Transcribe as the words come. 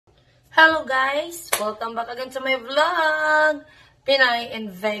Hello guys! Welcome back again to my vlog! Pinay in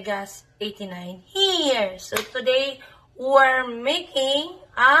Vegas 89 here. So today, we're making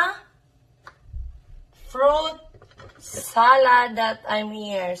a fruit salad that I'm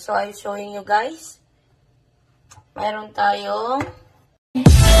here. So I'm showing you guys. Mayroon tayong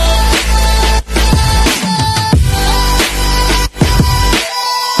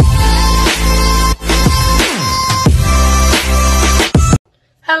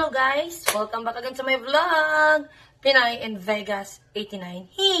Hello guys! Welcome back again to my vlog! Pinay in Vegas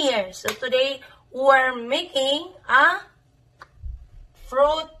 89 here. So today, we're making a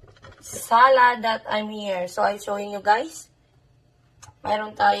fruit salad that I'm here. So I'm showing you guys.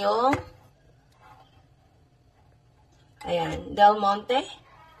 Mayroon tayong ayan, Del Monte.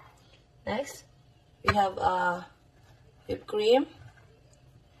 Next, we have whipped cream.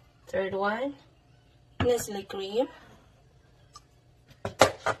 Third one, Nestle cream.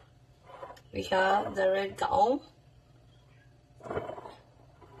 We have the red kaong,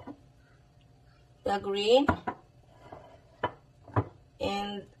 the green,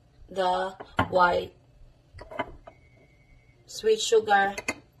 and the white sweet sugar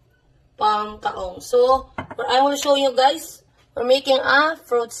palm kaong. So, I will show you guys, we're making a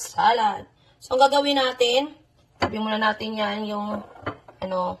fruit salad. So, ang gagawin natin, tabi muna natin yan yung,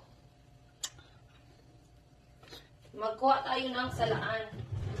 magkuha tayo ng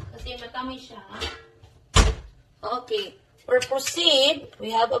salaan. Kasi matamis siya. Okay. For proceed, we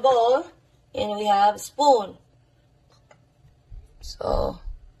have a bowl and we have spoon. So,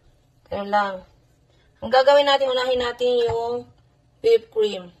 ganun lang. Ang gagawin natin, unahin natin yung whipped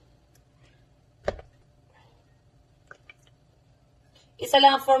cream. Isa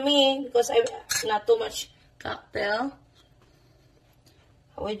lang for me because I'm not too much cocktail.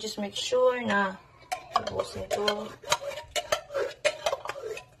 I will just make sure na tapos nito.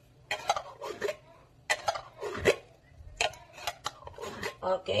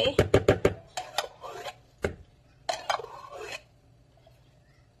 Okay.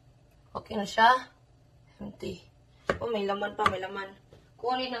 Okay na siya. Empty. Oh, may laman pa, may laman.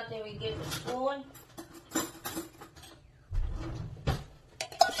 Kunin natin, we get a spoon.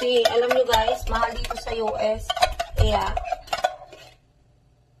 Kasi, alam nyo guys, mahal dito sa US. Yeah.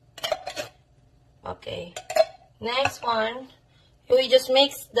 Okay. Next one, we just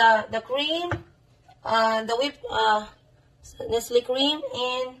mix the cream, the whipped, Nestle cream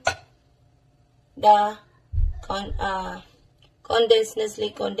and the condensed Nestle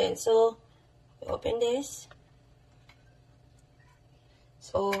condensed. So, we open this.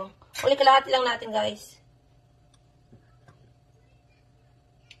 So, uli kalahati lang natin guys.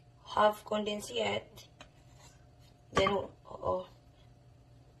 Half condensed yet. Then,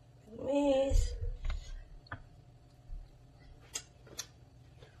 mix.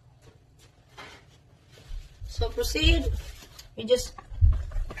 So, proceed. We just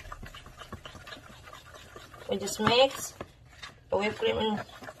mix the whipped cream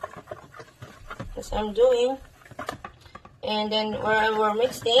as I'm doing, and then where we're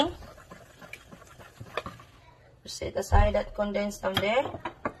mixing, we set aside that condensed down there.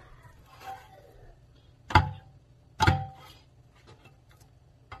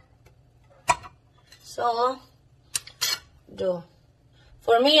 So,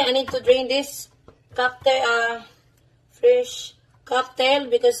 for me, I need to drain this cocktail, fresh cocktail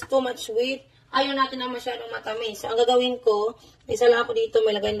because too much sweet. Ayaw natin na masyadong matamis. So, ang gagawin ko, isa lang ako dito,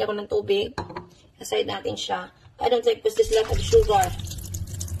 may lagay ako ng tubig. Aside natin siya. I don't like this lot of sugar.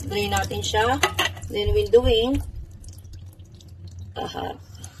 Drain natin siya. Then we're doing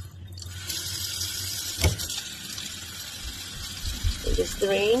just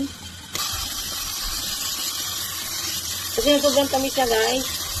drain. Kasi yung sobrang tamis siya, guys.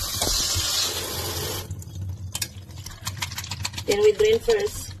 Then we drain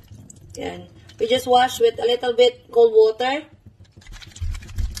first. Yan. We just wash with a little bit cold water.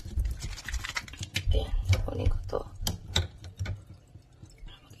 Ayan. Kunin ko to.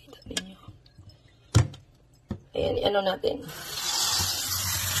 Para makita ninyo. Ayan. Ano natin.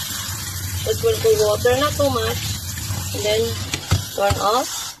 Just with cold water. Not too much. And then turn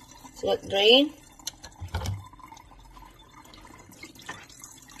off. So that drain.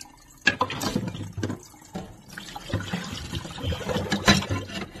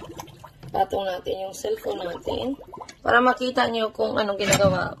 Patong natin yung cellphone natin para makita nyo kung anong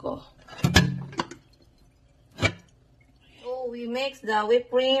ginagawa ko. So, we mix the whipped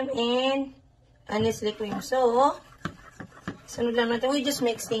cream and Nestle cream. So, sunod lang natin. We just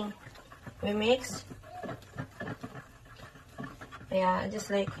mixing. We mix. Yeah, just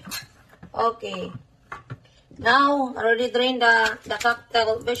like, okay. Now, I already drained the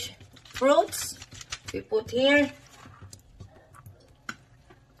cocktail fruits. We put here.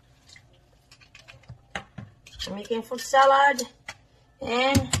 We're making fruit salad.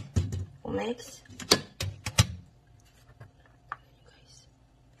 And we'll mix.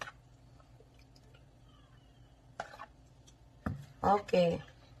 Okay.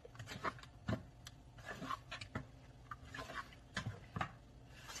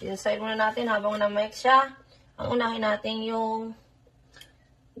 I-decide muna natin habang na-mix siya. Ang unahin natin yung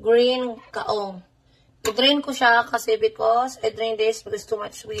green kaong. I-drain ko siya kasi because I drain this because it's too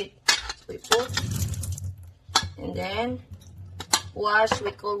much sweet. So we put and then wash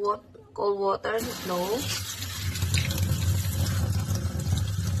with cold water slow.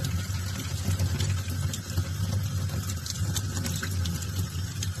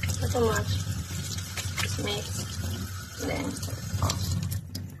 Not too much. Just mix. Then off.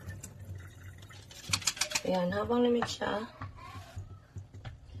 Ayan, habang na-mix siya,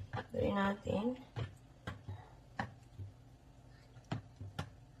 gawin natin.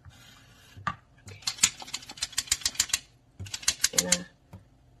 Okay. Ayan na.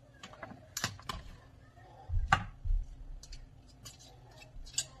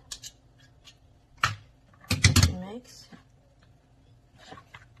 Mix.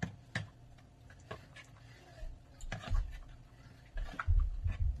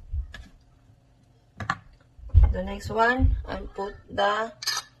 The next one, I'll put the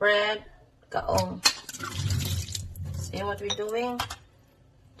red kaong. See what we're doing?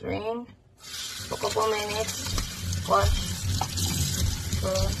 Drain. For a couple minutes. Wash.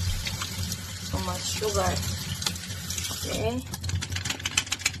 So much sugar. Okay.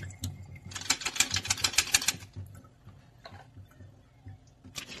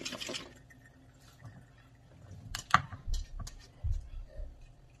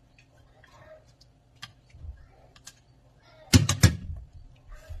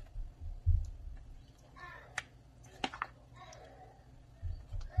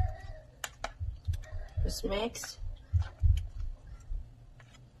 Just mix.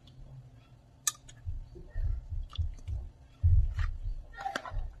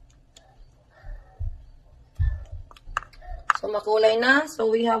 So makulay na. So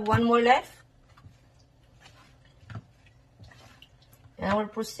we have one more left. And we'll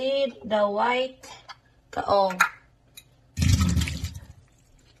proceed the white kaong.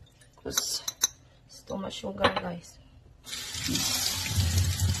 Because it's too much sugar, guys.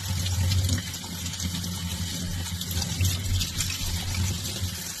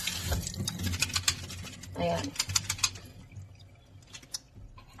 Ayan.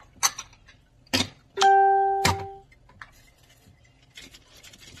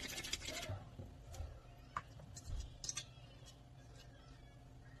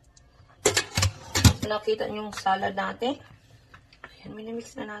 So, nakita niyo yung salad natin. Ayan,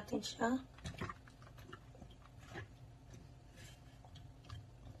 minimix na natin siya.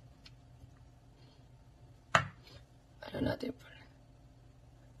 Ano natin?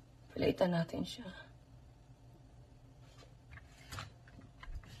 Palitan natin siya.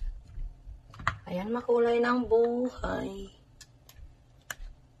 Ayan, makulay ng buhay.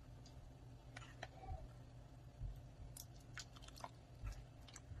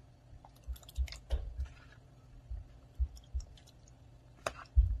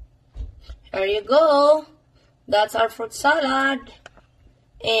 There you go. That's our fruit salad.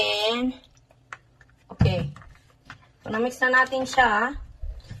 And, okay. So, na-mix na natin siya.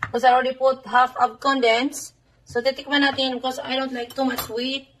 Because I already put half of condensed. So, titikman natin because I don't like too much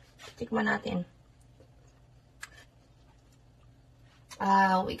sweet. Titikman natin.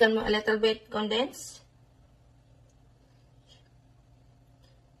 We can a little bit condense.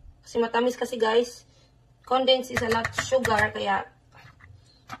 Kasi matamis kasi guys. Condense is a lot sugar. Kaya,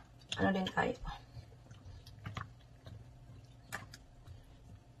 ano din tayo.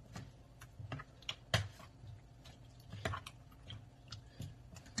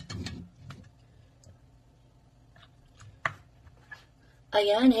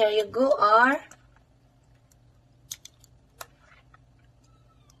 Ayan, here you go are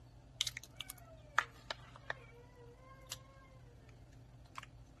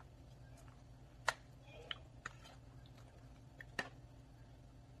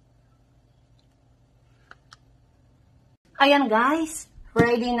ayan guys,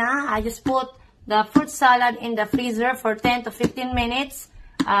 ready na. I just put the fruit salad in the freezer for 10 to 15 minutes.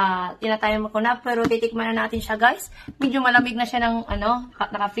 Tinatayo ko na, pero titikman na natin siya guys. Medyo malamig na siya ng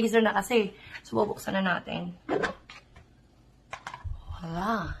naka-freezer na kasi. So, bubuksan na natin.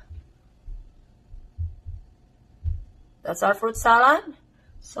 Voila. That's our fruit salad.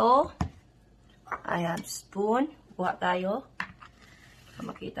 So, I have spoon. Buha tayo.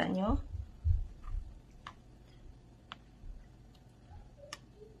 Makita nyo.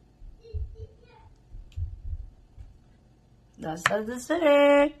 That's our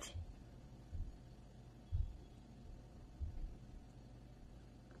dessert.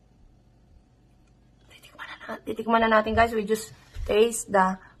 Titikman na natin, guys. We just taste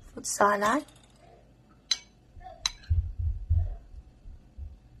the fruit salad.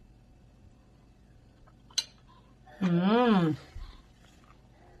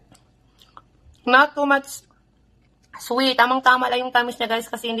 Not too much sweet. Tamang-tama lang yung tamis niya, guys,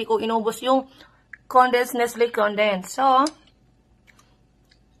 kasi hindi ko inubos yung condensed Nestle condensed. So,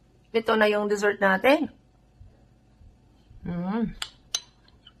 ito na yung dessert natin.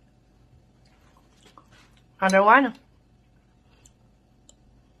 Another one.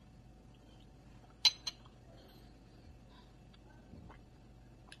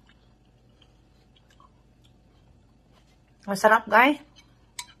 Masarap, guys.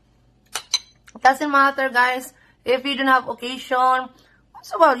 It doesn't matter, guys, if you don't have occasion.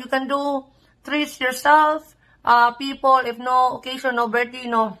 So, well, you can do treats yourself. People, if no occasion, no birthday,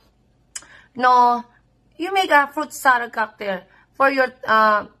 no, you make a fruit salad cocktail for your,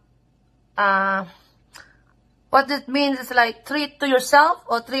 what it means is like treat to yourself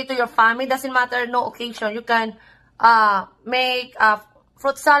or treat to your family. Doesn't matter, no occasion. You can, make a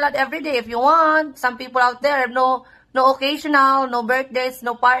fruit salad every day if you want. Some people out there have no occasional, no birthdays,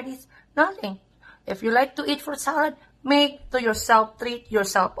 no parties, nothing. If you like to eat fruit salad, make to yourself, treat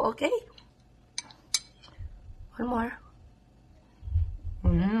yourself, okay? One more.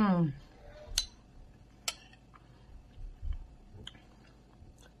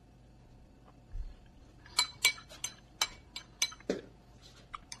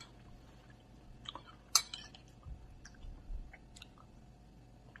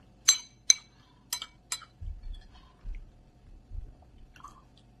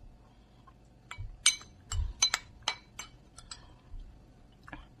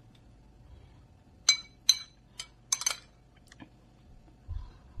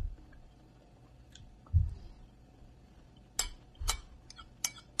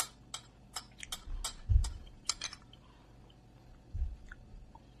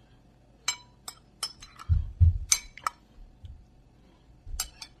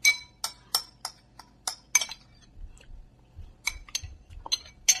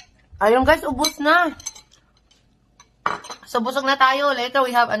 Ayun, guys, ubos na. So, busog na tayo. Later,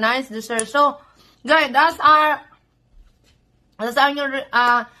 we have a nice dessert. So, guys, that's our new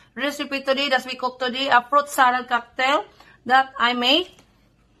recipe today that we cook today. A fruit salad cocktail that I made.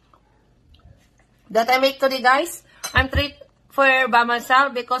 Today, guys. I'm treat for by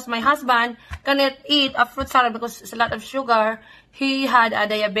myself because my husband cannot eat a fruit salad because it's a lot of sugar. He had a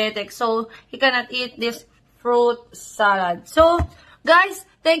diabetic, so he cannot eat this fruit salad. So, guys,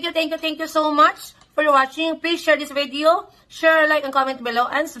 thank you so much for watching. Please share this video, share, like, and comment below,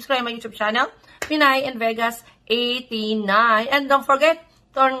 and subscribe my YouTube channel, Pinay and Vegas 89. And don't forget,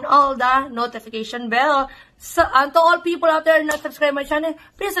 turn all the notification bell. So, to all people out there not subscribe my channel,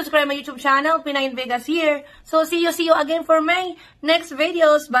 please subscribe my YouTube channel, Pinay and Vegas here. So, see you again for my next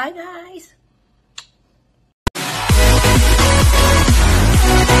videos. Bye, guys!